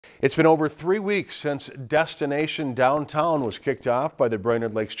It's been over 3 weeks since Destination Downtown was kicked off by the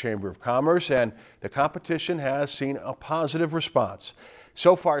Brainerd Lakes Chamber of Commerce, and the competition has seen a positive response.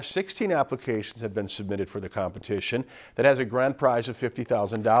 So far, 16 applications have been submitted for the competition that has a grand prize of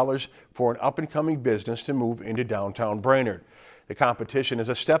 $50,000 for an up-and-coming business to move into downtown Brainerd. The competition is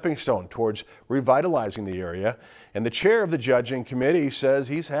a stepping stone towards revitalizing the area, and the chair of the judging committee says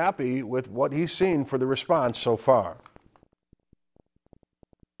he's happy with what he's seen for the response so far.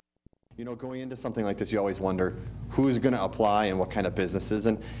 You know, going into something like this, you always wonder who's going to apply and what kind of businesses.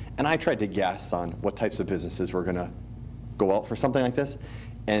 And I tried to guess on what types of businesses were going to go out for something like this.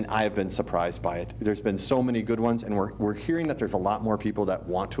 And I have been surprised by it. There's been so many good ones, and we're hearing that there's a lot more people that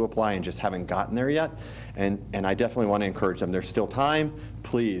want to apply and just haven't gotten there yet. And I definitely want to encourage them. There's still time.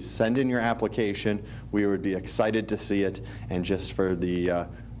 Please send in your application. We would be excited to see it, and just for the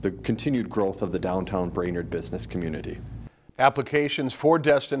continued growth of the downtown Brainerd business community. Applications for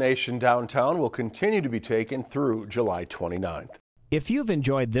Destination Downtown will continue to be taken through July 29th. If you've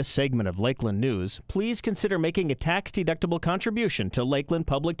enjoyed this segment of Lakeland News, please consider making a tax-deductible contribution to Lakeland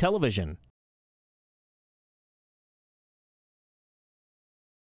Public Television.